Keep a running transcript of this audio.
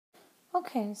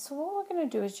Okay, so what we're going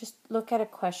to do is just look at a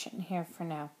question here for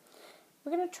now.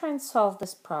 We're going to try and solve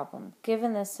this problem.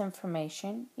 Given this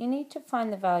information, you need to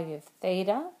find the value of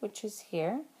theta, which is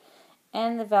here,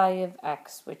 and the value of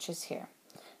x, which is here.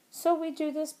 So we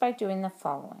do this by doing the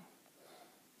following.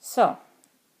 So,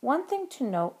 one thing to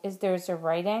note is there's a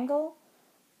right angle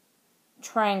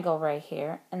triangle right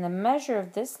here, and the measure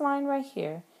of this line right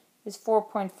here is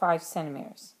 4.5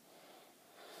 centimeters.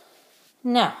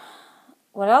 Now,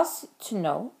 what else to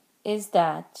note is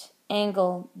that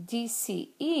angle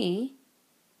DCE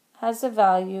has a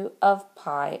value of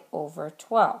pi over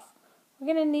 12.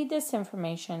 We're going to need this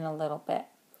information a little bit.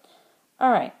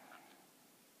 All right.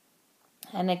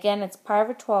 And again, it's pi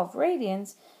over 12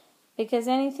 radians because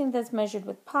anything that's measured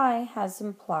with pi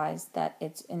implies that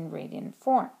it's in radian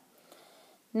form.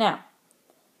 Now,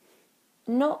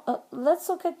 let's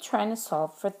look at trying to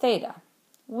solve for theta.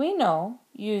 We know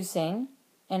using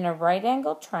in a right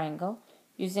angle triangle,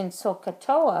 using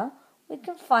SOHCAHTOA, we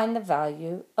can find the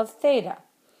value of theta.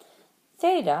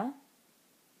 Theta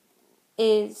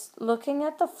is looking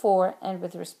at the 4, and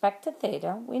with respect to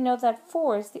theta, we know that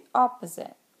 4 is the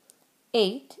opposite.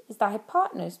 8 is the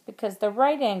hypotenuse because the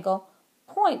right angle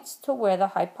points to where the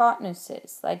hypotenuse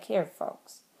is, like here,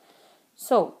 folks.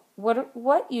 So,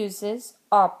 what uses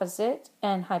opposite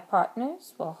and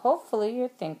hypotenuse? Well, hopefully you're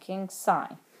thinking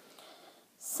sine.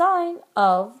 Sine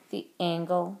of the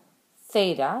angle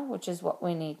theta, which is what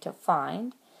we need to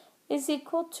find, is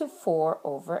equal to 4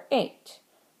 over 8.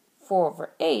 4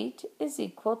 over 8 is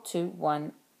equal to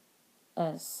 1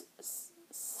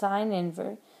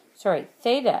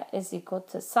 theta is equal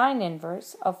to sine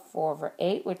inverse of 4 over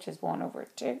 8, which is 1 over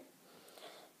 2.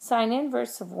 Sine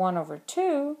inverse of 1 over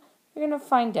 2, you're going to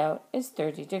find out is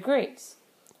 30 degrees.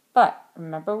 But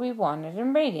remember, we want it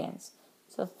in radians.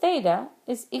 So theta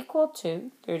is equal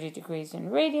to 30 degrees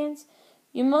in radians.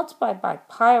 You multiply by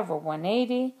pi over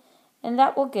 180, and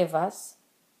that will give us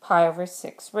pi over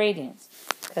 6 radians.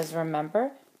 Because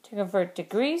remember, to convert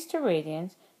degrees to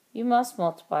radians, you must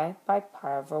multiply by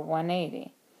pi over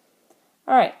 180.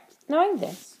 All right, knowing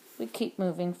this, we keep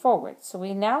moving forward. So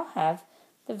we now have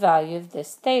the value of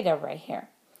this theta right here.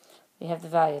 We have the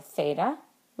value of theta.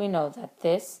 We know that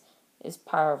this is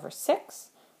pi over 6.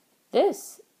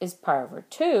 This is pi over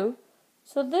 2.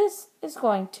 So this is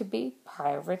going to be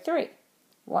pi over 3.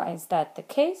 Why is that the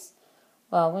case?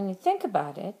 Well, when you think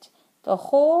about it, the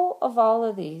whole of all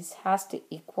of these has to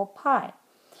equal pi.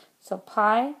 So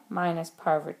pi minus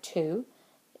pi over 2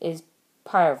 is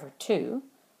pi over 2.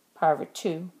 Pi over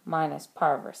 2 minus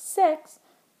pi over 6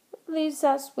 leaves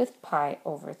us with pi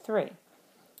over 3.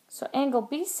 So angle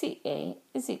BCA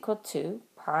is equal to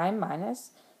pi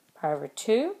minus pi over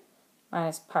 2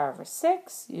 minus pi over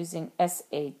 6 using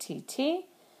SATT.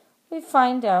 We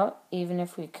find out, even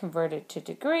if we convert it to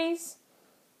degrees,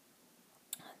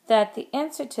 that the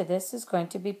answer to this is going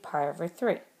to be pi over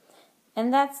 3.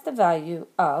 And that's the value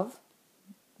of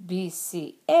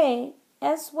BCA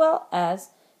as well as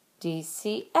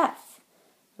DCF.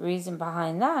 The reason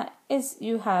behind that is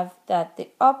you have that the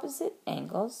opposite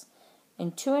angles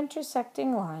in two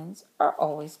intersecting lines are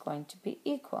always going to be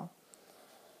equal.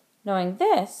 Knowing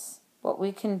this, what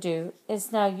we can do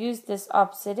is now use this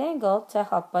opposite angle to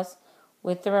help us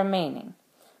with the remaining.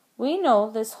 We know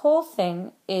this whole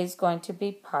thing is going to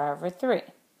be pi over 3.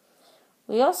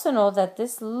 We also know that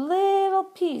this little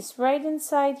piece right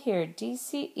inside here,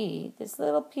 DCE, this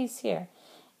little piece here,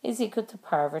 is equal to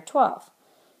pi over 12.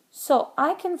 So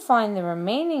I can find the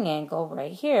remaining angle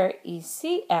right here,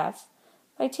 ECF,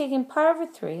 by taking pi over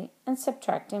 3 and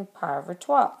subtracting pi over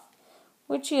 12,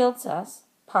 which yields us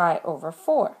pi over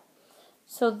 4.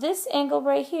 So this angle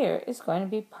right here is going to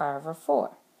be pi over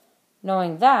 4.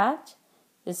 Knowing that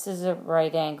this is a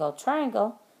right angle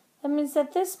triangle, that means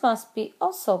that this must be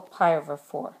also pi over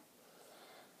 4.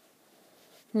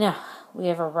 Now, we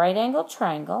have a right angle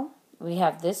triangle. We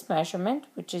have this measurement,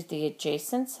 which is the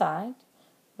adjacent side.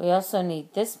 We also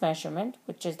need this measurement,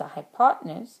 which is the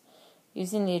hypotenuse.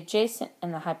 Using the adjacent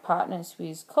and the hypotenuse, we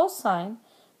use cosine.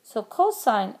 So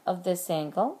cosine of this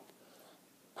angle,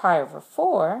 pi over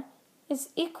 4, is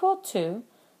equal to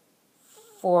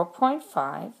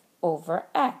 4.5 over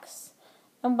x.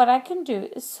 And what I can do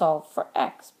is solve for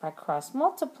x by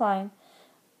cross-multiplying,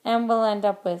 and we'll end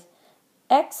up with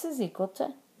x is equal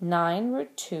to 9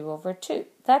 root 2 over 2.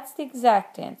 That's the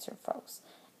exact answer, folks.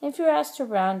 And if you're asked to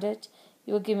round it,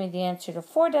 you will give me the answer to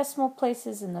 4 decimal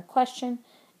places in the question,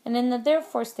 and in the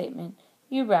therefore statement,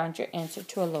 you round your answer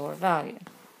to a lower value.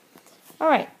 All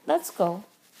right, let's go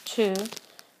to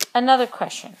another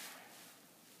question.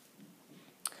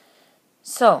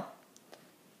 So,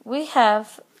 we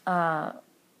have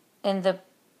in the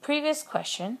previous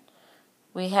question,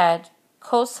 we had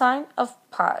cosine of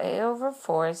pi over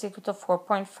 4 is equal to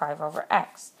 4.5 over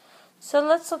x. So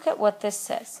let's look at what this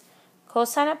says.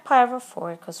 Cosine of pi over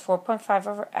 4 equals 4.5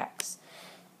 over x.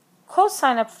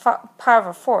 Cosine of pi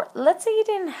over 4, let's say you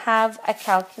didn't have a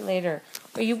calculator,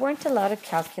 or you weren't allowed a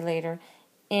calculator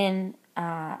in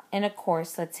a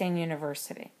course, let's say in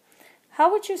university.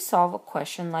 How would you solve a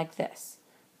question like this?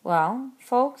 Well,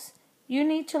 folks, you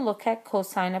need to look at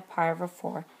cosine of pi over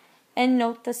 4 and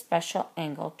note the special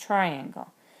angle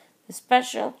triangle. The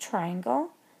special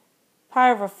triangle,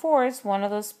 pi over 4 is one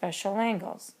of those special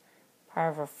angles. Pi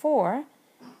over 4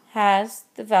 has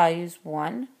the values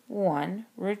 1, 1,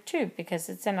 root 2 because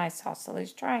it's an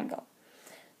isosceles triangle.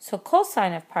 So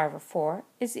cosine of pi over 4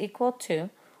 is equal to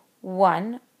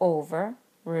 1 over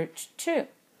root 2.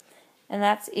 And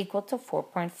that's equal to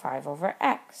 4.5 over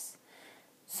x.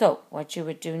 So what you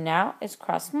would do now is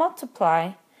cross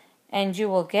multiply, and you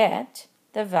will get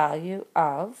the value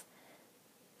of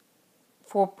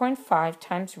 4.5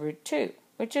 times root 2,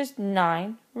 which is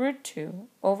 9 root 2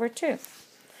 over 2.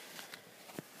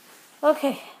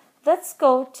 Okay, let's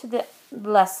go to the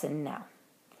lesson now.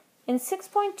 In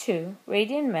 6.2,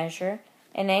 radian measure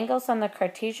and angles on the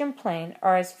Cartesian plane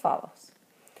are as follows.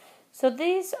 So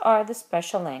these are the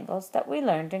special angles that we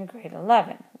learned in grade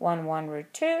 11, 1, 1,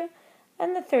 root 2,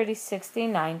 and the 30, 60,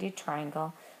 90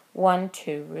 triangle, 1,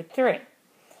 2, root 3.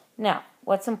 Now,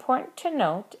 what's important to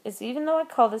note is even though I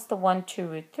call this the 1, 2,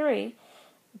 root 3,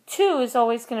 2 is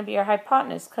always going to be our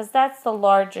hypotenuse because that's the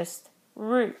largest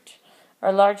root,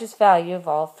 or largest value of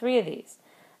all three of these.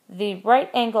 The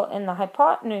right angle in the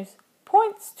hypotenuse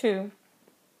points to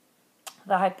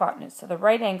the hypotenuse. So the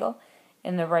right angle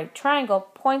in the right triangle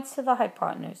points to the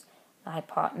hypotenuse. The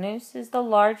hypotenuse is the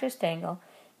largest angle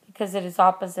because it is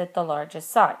opposite the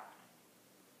largest side.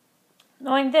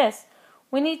 Knowing this,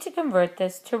 we need to convert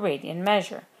this to radian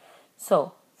measure.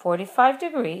 So 45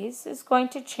 degrees is going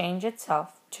to change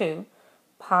itself to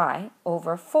pi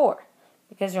over 4.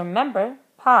 Because remember,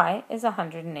 pi is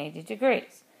 180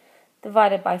 degrees.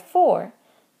 Divided by 4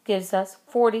 gives us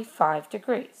 45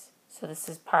 degrees. So this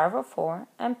is pi over 4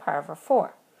 and pi over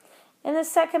 4. In the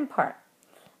second part,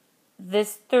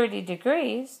 this 30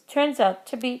 degrees turns out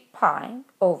to be pi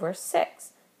over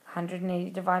 6. 180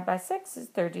 divided by 6 is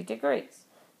 30 degrees.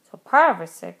 So pi over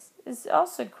 6 is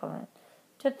also equivalent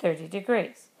to 30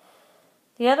 degrees.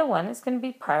 The other one is going to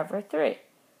be pi over 3.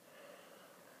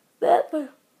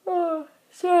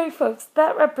 Sorry folks,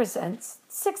 that represents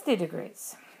 60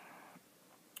 degrees.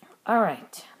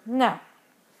 Alright, now,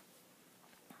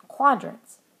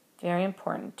 quadrants, very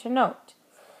important to note.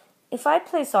 If I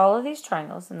place all of these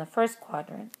triangles in the first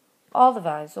quadrant, all the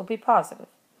values will be positive.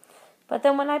 But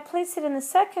then when I place it in the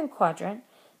second quadrant,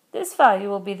 this value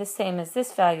will be the same as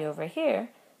this value over here,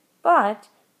 but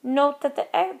note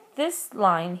that this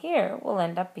line here will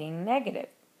end up being negative.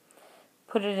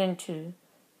 Put it into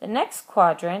the next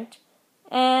quadrant,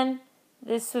 and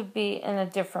this would be in a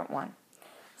different one.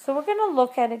 So we're going to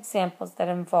look at examples that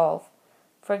involve,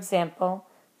 for example,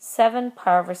 7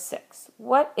 pi over 6.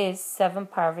 What is 7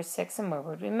 pi over 6 and where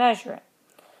would we measure it?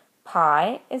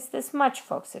 Pi is this much,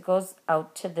 folks. It goes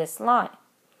out to this line.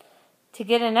 To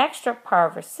get an extra pi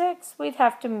over 6, we'd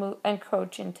have to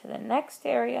encroach into the next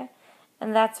area,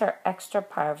 and that's our extra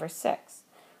pi over 6.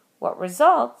 What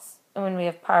results when we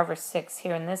have pi over 6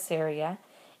 here in this area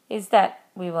is that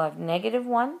we will have negative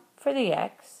 1 for the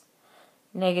x,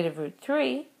 negative root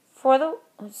 3 for the,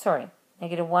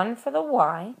 negative 1 for the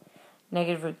y,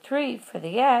 negative root 3 for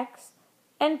the x,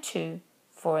 and 2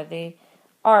 for the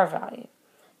r value.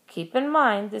 Keep in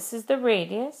mind this is the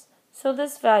radius, so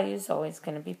this value is always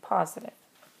going to be positive.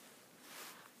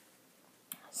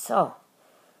 So,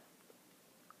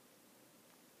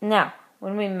 now,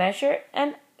 when we measure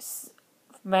in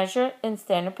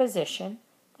standard position,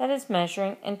 that is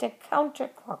measuring into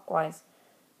counterclockwise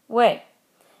way.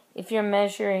 If you're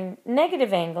measuring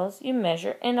negative angles, you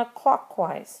measure in a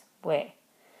clockwise way.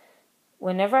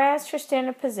 Whenever I ask for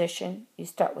standard position, you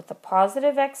start with the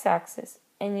positive x-axis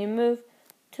and you move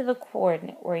to the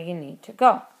coordinate where you need to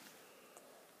go.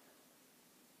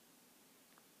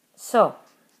 So,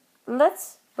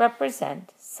 let's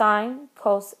represent sine,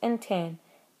 cos, and tan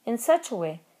in such a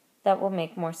way that will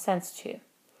make more sense to you.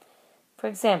 For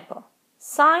example,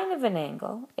 sine of an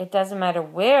angle, it doesn't matter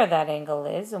where that angle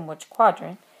is and which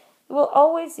quadrant, it will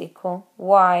always equal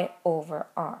y over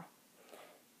r.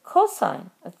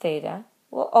 Cosine of theta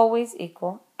will always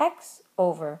equal x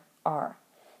over r.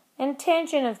 And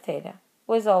tangent of theta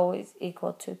was always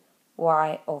equal to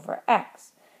y over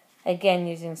x. Again,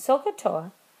 using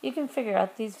SOHCAHTOA, you can figure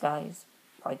out these values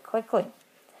quite quickly.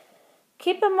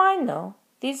 Keep in mind, though,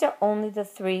 these are only the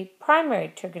 3 primary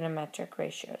trigonometric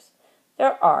ratios.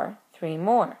 There are 3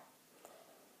 more.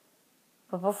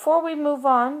 But before we move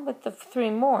on with the 3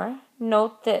 more,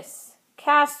 note this,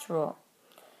 cast rule.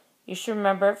 You should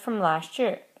remember it from last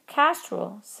year. Cast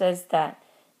rule says that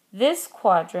this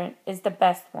quadrant is the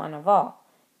best one of all.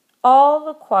 All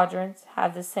the quadrants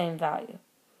have the same value.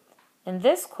 In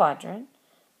this quadrant,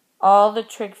 all the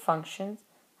trig functions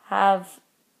have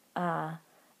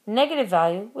negative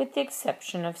value with the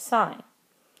exception of sine.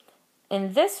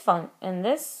 In this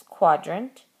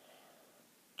quadrant,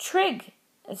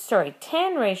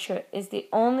 tan ratio is the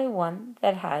only one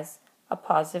that has a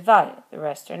positive value. The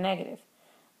rest are negative.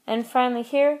 And finally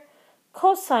here,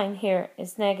 cosine here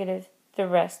is negative.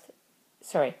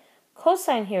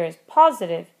 Cosine here is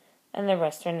positive, and the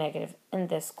rest are negative in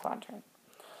this quadrant.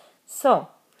 So,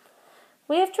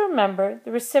 we have to remember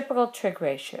the reciprocal trig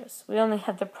ratios. We only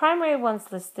have the primary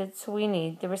ones listed, so we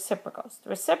need the reciprocals. The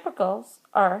reciprocals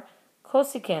are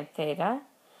cosecant theta,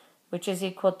 which is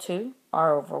equal to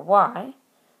r over y,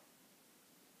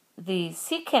 the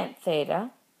secant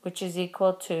theta, which is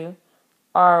equal to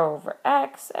r over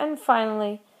x, and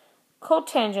finally,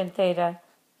 cotangent theta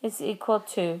is equal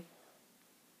to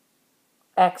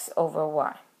x over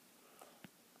y.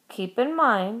 Keep in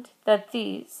mind that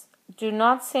these do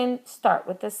not start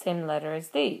with the same letter as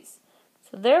these,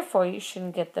 so therefore you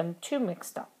shouldn't get them too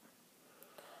mixed up.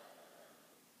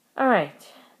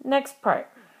 Alright, next part.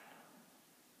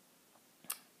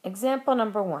 Example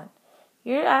number 1.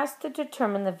 You're asked to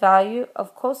determine the value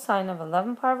of cosine of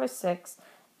 11 pi over 6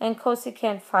 and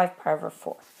cosecant 5 pi over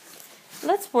 4.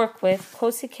 Let's work with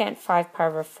cosecant 5 pi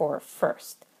over 4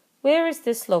 first. Where is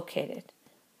this located?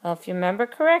 Well, if you remember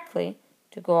correctly,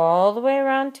 to go all the way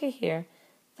around to here,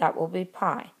 that will be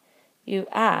pi. You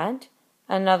add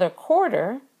another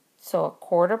quarter, so a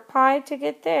quarter pi to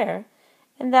get there,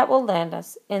 and that will land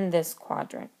us in this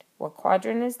quadrant. What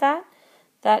quadrant is that?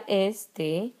 That is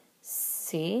the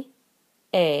CAST,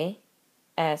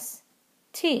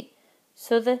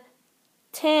 so the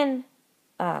tan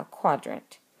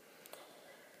quadrant.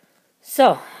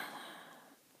 So,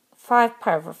 5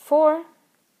 pi over 4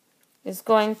 is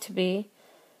going to be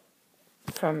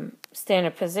from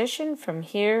standard position from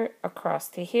here across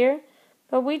to here,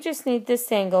 but we just need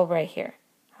this angle right here.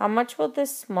 How much will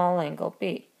this small angle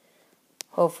be?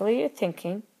 Hopefully you're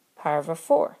thinking pi over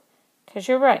 4, because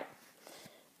you're right.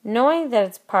 Knowing that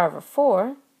it's pi over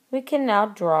 4, we can now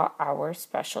draw our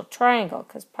special triangle,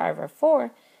 because pi over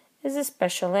 4 is a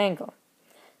special angle.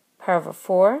 Pi over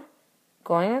 4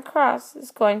 going across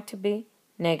is going to be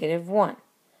 -1.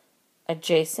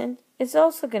 Adjacent is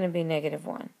also going to be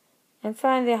 -1. And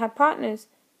finally, the hypotenuse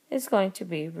is going to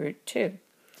be √2.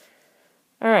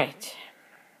 Alright.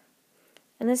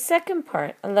 In the second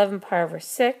part, 11 pi over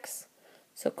 6,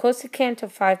 so cosecant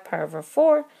of 5 pi over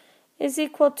 4 is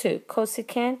equal to,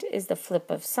 cosecant is the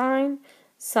flip of sine.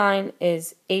 Sine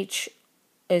is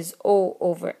O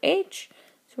over H.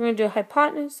 So we're going to do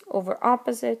hypotenuse over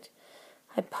opposite.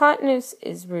 Hypotenuse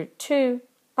is √2.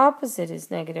 Opposite is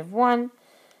 -1.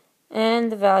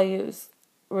 And the values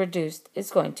reduced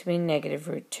is going to be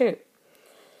 -√2.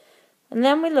 And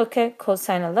then we look at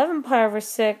cosine 11 pi over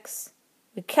 6.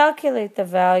 We calculate the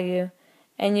value,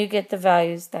 and you get the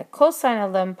values that cosine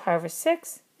 11 pi over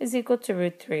 6 is equal to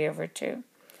 √3 over 2.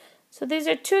 So these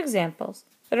are 2 examples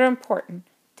that are important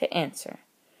to answer.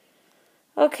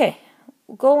 Okay,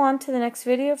 we'll go on to the next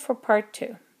video for part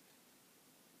 2.